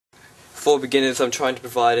for beginners, I'm trying to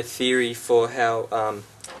provide a theory for how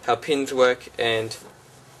pins work and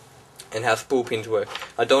how spool pins work.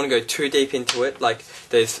 I don't want to go too deep into it. Like,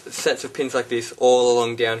 there's sets of pins like this all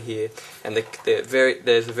along down here, and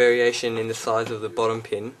there's a variation in the size of the bottom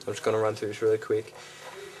pin. I'm just going to run through this really quick,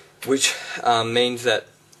 which means that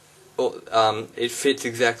it fits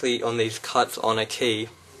exactly on these cuts on a key,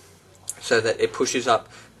 so that it pushes up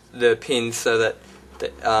the pins so that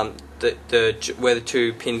where the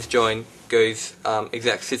two pins join goes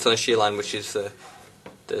sits on a shear line, which is the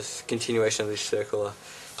continuation of this circular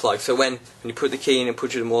plug. So when you put the key in, it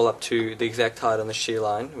pushes them all up to the exact height on the shear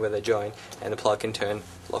line where they join, and the plug can turn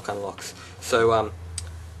lock unlocks. So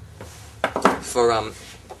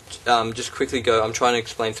just quickly I'm trying to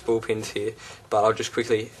explain spool pins here, but I'll just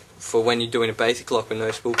quickly, for when you're doing a basic lock with no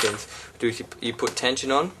spool pins, you put tension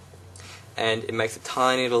on, and it makes a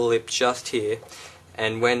tiny little lip just here,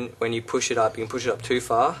 and when you push it up, you can push it up too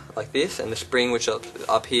far like this, and the spring which is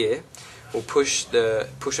up here will push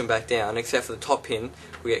them back down, except for the top pin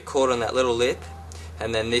will get caught on that little lip,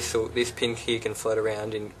 and then this pin here can float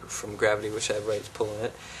around from gravity, whichever way it's pulling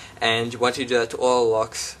it. And once you do that to all the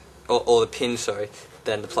locks, or the pins, sorry,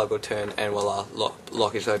 then the plug will turn, and voila,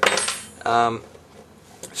 lock is open.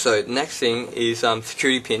 So next thing is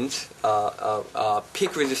security pins,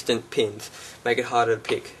 pick resistant pins, make it harder to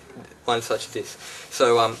pick, one such as this.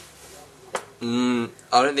 So I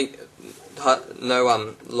don't think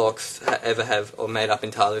no locks ever have or made up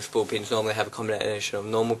entirely of spool pins. Normally have a combination of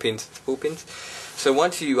normal pins and spool pins. So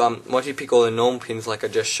once you pick all the normal pins like I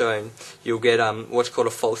just shown, you'll get what's called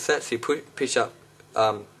a false set. So you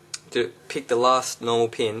pick the last normal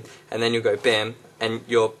pin, and then you'll go bam, and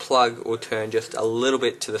your plug will turn just a little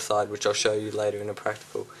bit to the side, which I'll show you later in a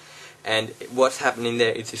practical. And what's happening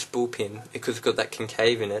there is this spool pin, because it's got that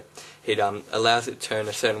concave in it, it allows it to turn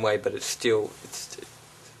a certain way, but it's still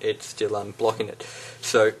blocking it.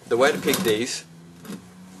 So the way to pick these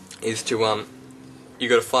is to you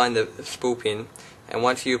got to find the spool pin, and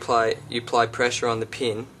once you apply pressure on the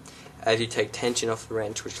pin as you take tension off the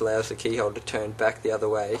wrench, which allows the keyhole to turn back the other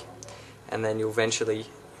way, and then you'll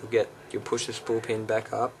push the spool pin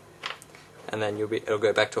back up, and then it'll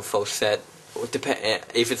go back to a false set.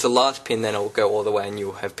 If it's the last pin, then it'll go all the way and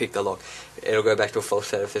you'll have picked the lock. It'll go back to a false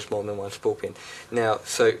set if there's more than one spool pin. Now,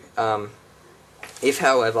 so if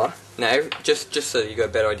however, just so you got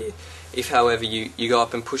a better idea, if however you go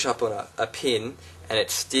up and push up on a pin and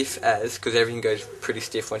it's stiff because everything goes pretty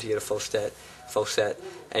stiff once you get a false set,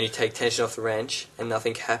 and you take tension off the wrench and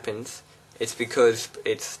nothing happens, it's because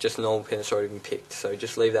it's just a normal pin that's already been picked. So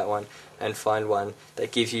just leave that one and find one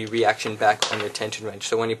that gives you reaction back on your tension wrench.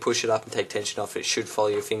 So when you push it up and take tension off, it should follow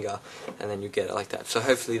your finger, and then you get it like that. So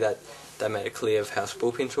hopefully that made it clear of how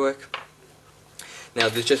spool pins work. Now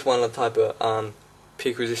there's just one other type of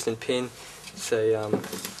pick resistant pin. It's a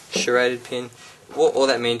serrated pin. All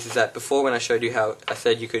that means is that before, when I showed you how I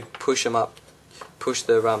said you could push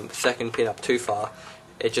the second pin up too far,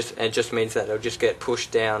 it just means that it'll just get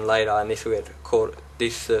pushed down later, and this will get caught.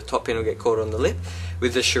 This top pin will get caught on the lip.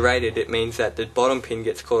 With the serrated, it means that the bottom pin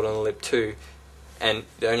gets caught on the lip too, and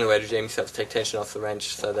the only way to redeem yourself is to take tension off the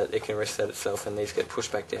wrench so that it can reset itself, and these get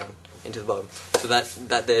pushed back down into the bottom. So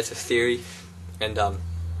there's a theory, and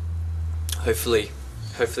hopefully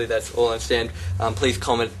that's all I understand. Please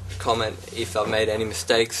comment if I've made any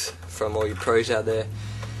mistakes from all you pros out there,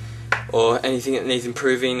 or anything that needs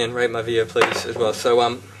improving, and rate my video please as well. So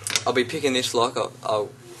I'll be picking this lock. I'll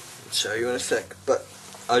show you in a sec, but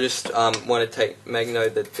I just want to make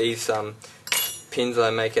note that these pins I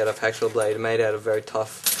make out of hacksaw blade are made out of very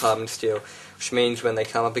tough carbon steel, which means when they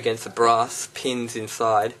come up against the brass pins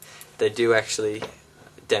inside, they do actually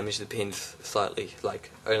damage the pins slightly,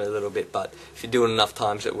 like only a little bit, but if you do it enough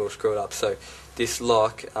times it will screw it up. So this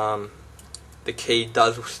lock, the key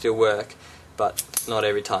does still work, but not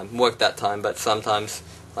every time. Worked that time, but sometimes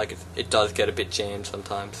it does get a bit jammed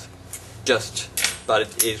sometimes. But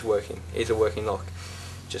it is working. It's a working lock,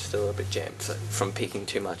 just a little bit jammed from picking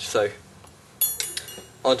too much. So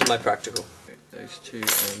onto my practical. Those two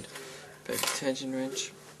and basic tension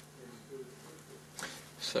wrench.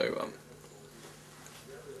 So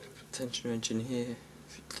put tension wrench in here.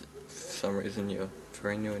 If for some reason you're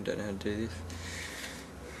very new and don't know how to do this.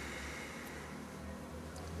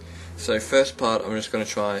 So first part, I'm just going to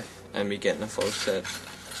try and be getting a false set.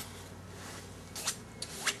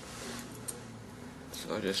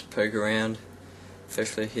 So I just poke around,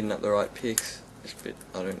 especially hitting up the right picks. This bit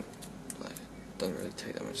doesn't really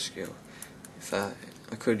take that much skill.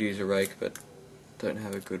 I could use a rake, but don't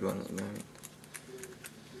have a good one at the moment.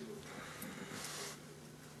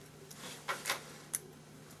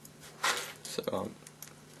 So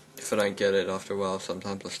if I don't get it after a while,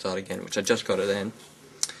 sometimes I'll start again, which I just got it then.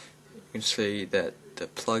 You can see that the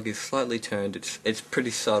plug is slightly turned. It's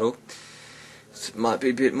pretty subtle. It might be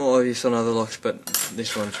a bit more obvious on other locks, but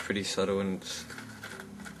this one's pretty subtle, and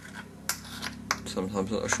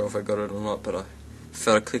sometimes I'm not sure if I got it or not, but I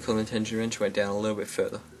felt a click on the tension wrench, went down a little bit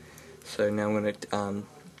further. So now I'm going to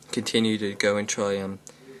continue to go and try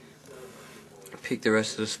pick the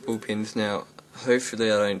rest of the spool pins. Now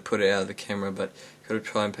hopefully I don't put it out of the camera, but got to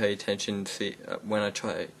try and pay attention and see when I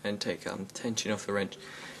try and take tension off the wrench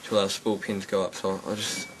to allow spool pins go up. So I'll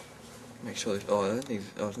just make sure that, oh, I don't think,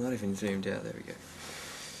 oh, it's not even zoomed out, there we go.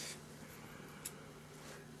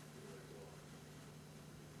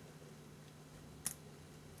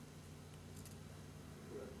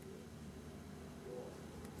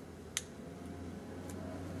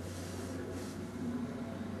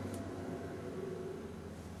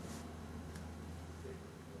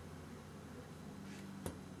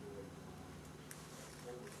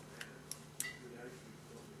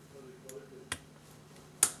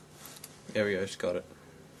 There we go, just got it.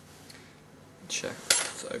 Check,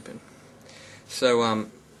 it's open. So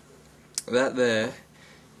that there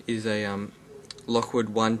is a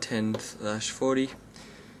Lockwood 110/40,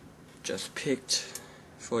 just picked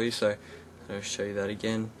for you. So I'll show you that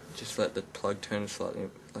again. Just let the plug turn slightly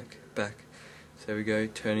like back. So there we go,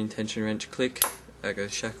 turning tension wrench, click, there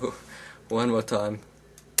goes shackle. One more time.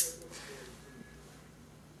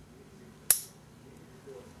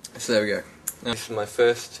 So there we go. Now, this is my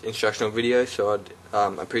first instructional video, so I'd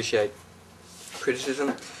appreciate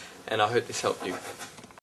criticism, and I hope this helped you.